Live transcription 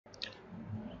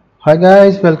Hi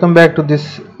guys, welcome back to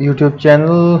this YouTube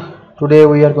channel. Today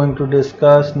we are going to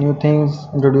discuss new things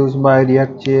introduced by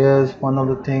Reactjs. One of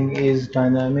the thing is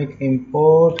dynamic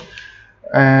import,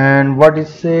 and what it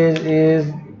says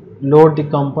is load the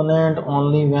component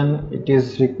only when it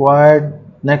is required.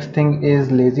 Next thing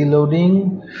is lazy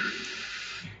loading,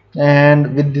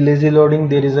 and with the lazy loading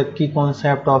there is a key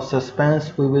concept of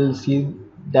suspense. We will see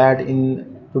that in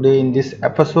today in this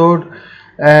episode.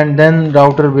 And then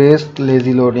router based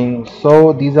lazy loading.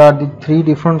 So these are the three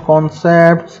different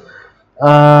concepts,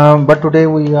 but today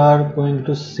we are going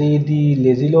to see the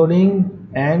lazy loading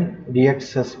and react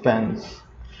suspense.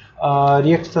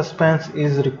 React suspense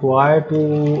is required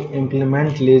to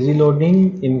implement lazy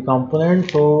loading in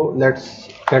component. So let's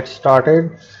get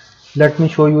started. Let me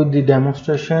show you the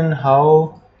demonstration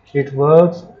how it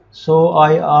works. So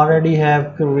I already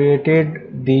have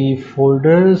created the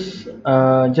folders,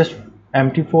 just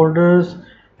empty folders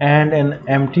and an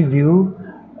empty view.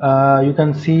 You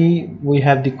can see we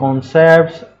have the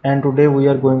concepts, and today we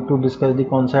are going to discuss the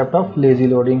concept of lazy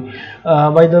loading.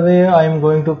 By the way, I am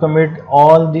going to commit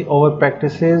all our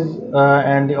practices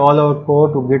and all our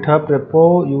code to GitHub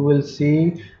repo. You will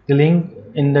see the link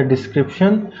in the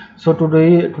description. So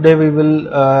today we will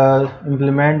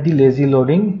implement the lazy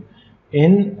loading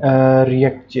in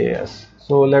React.js.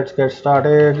 So let's get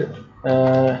started.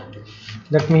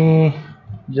 Let me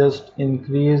just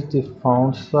increase the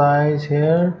font size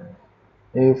here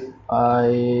if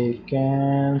I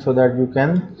can, so that you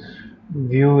can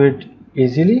view it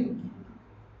easily.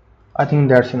 I think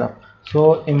that's enough.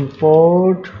 So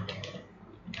import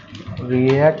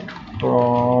react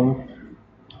from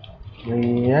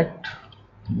react,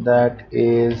 that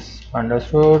is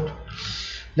understood.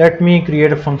 Let me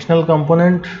create a functional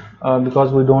component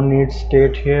because we don't need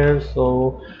state here.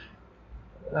 So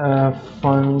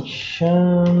function,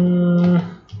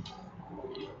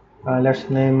 let's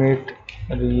name it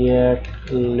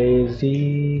react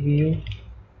lazy view.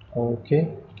 Okay,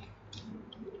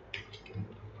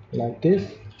 like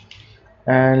this,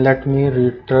 and let me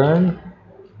return,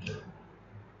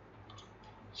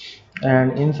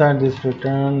 and inside this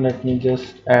return let me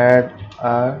just add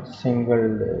a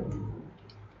single div.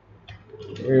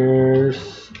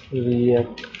 It's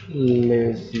react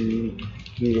lazy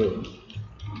view.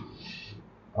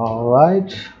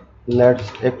 Alright, let's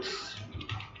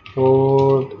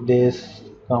export this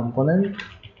component.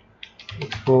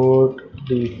 Export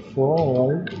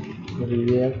default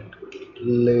react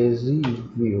lazy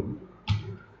view.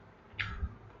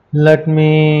 Let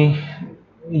me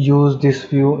use this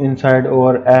view inside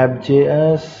our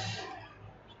app.js.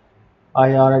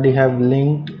 I already have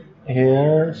linked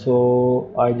here,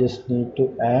 so I just need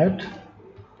to add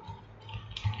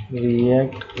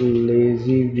react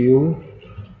lazy view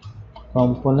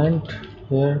component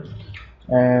here,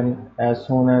 and as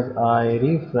soon as I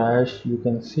refresh you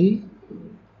can see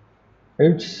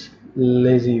it's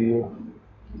lazy view,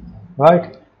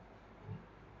 right?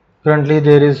 Currently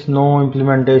there is no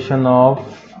implementation of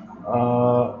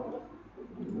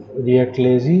react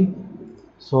lazy,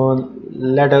 so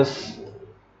let us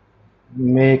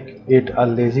make it a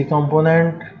lazy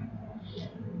component.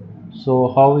 So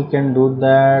how we can do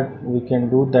that? We can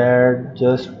do that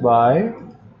just by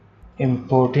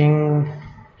importing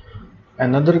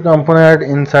another component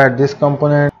inside this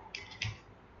component.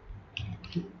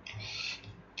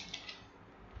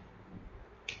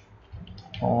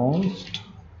 Const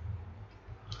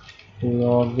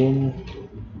login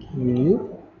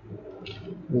view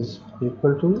is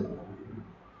equal to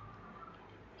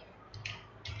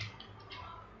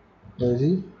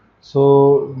lazy.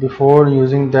 So before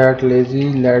using that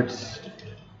lazy, let's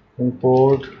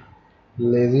import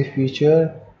lazy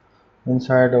feature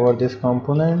inside our this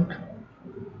component,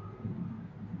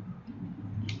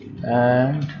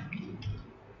 and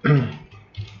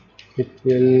it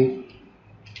will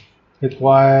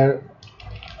require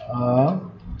a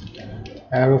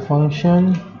arrow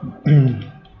function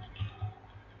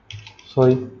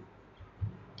sorry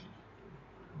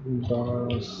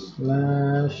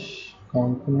slash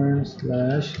component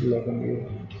slash login view.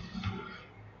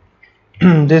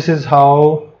 This is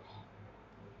how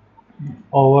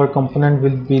our component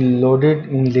will be loaded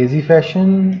in lazy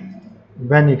fashion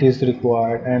when it is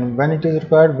required, and when it is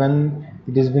required when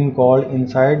it is being called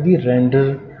inside the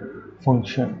render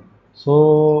function.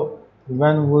 So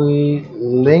when we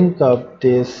link up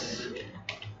this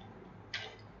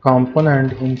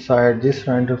component inside this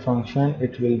render function,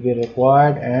 it will be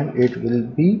required and it will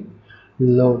be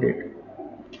loaded.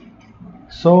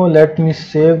 So let me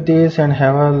save this and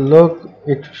have a look.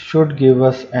 It should give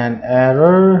us an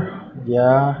error.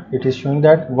 Yeah, it is showing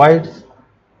that why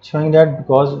showing that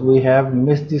because we have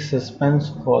missed the suspense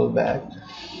fallback.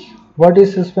 What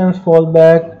is suspense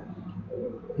fallback?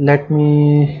 Let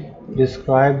me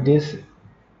describe this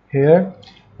here.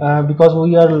 Because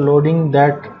we are loading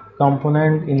that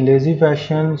component in lazy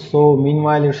fashion, so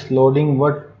meanwhile it's loading,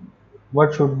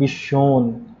 what should be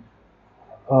shown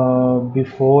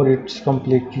before it's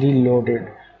completely loaded.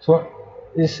 So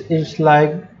it's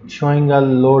like showing a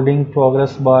loading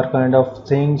progress bar kind of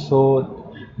thing.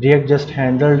 So React just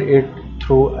handled it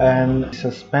through an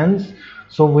suspense.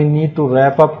 So we need to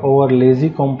wrap up our lazy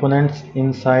components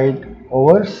inside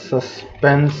our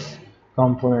suspense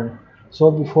component.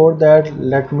 So before that,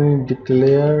 let me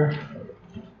declare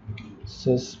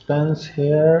suspense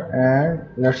here, and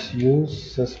let's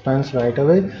use suspense right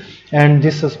away. And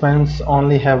this suspense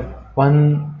only have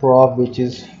one prop, which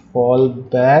is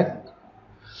fallback.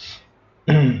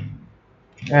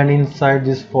 And inside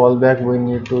this fallback we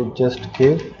need to just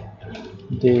give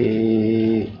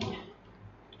the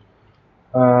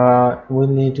we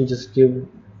need to just give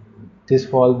this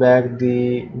fallback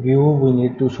the view we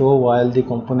need to show while the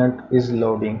component is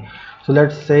loading. So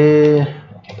let's say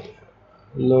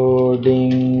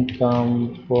loading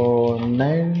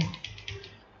component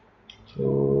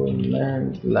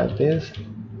like this,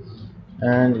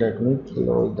 and let me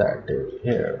close that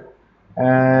here.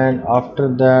 And after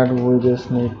that we just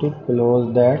need to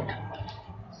close that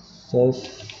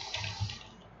suspense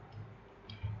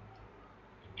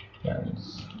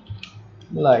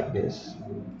like this.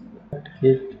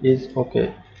 It is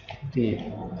okay. The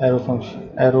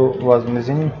arrow was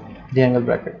missing the angle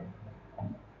bracket,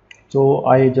 so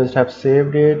I just have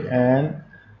saved it, and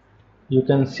you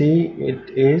can see it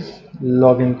is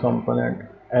login component.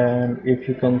 And if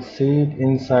you can see it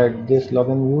inside this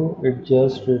login view, it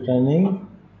just returning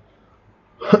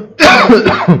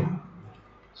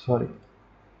sorry,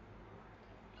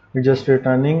 it's just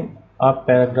returning a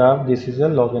paragraph. This is a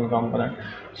login component.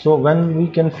 So when we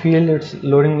can feel it's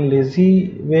loading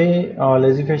lazy way or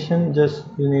lazy fashion, just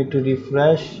you need to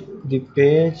refresh the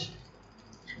page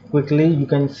quickly. You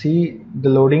can see the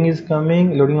loading is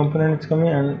coming, loading component is coming,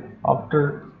 and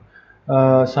after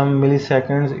some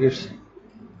milliseconds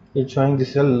it's showing this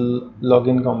is a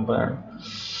login component.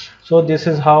 So this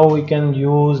is how we can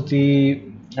use the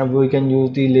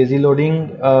lazy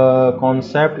loading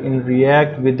concept in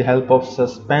React with the help of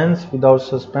suspense. Without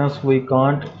suspense we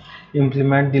can't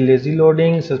implement the lazy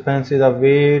loading. Suspense is a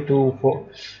way to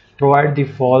provide the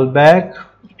fallback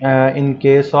in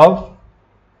case of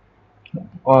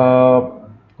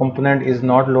component is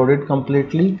not loaded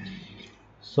completely.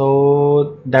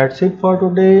 So that's it for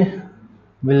today.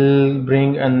 We'll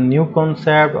bring a new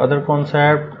concept, other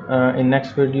concept in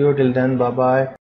next video. Till then, bye bye.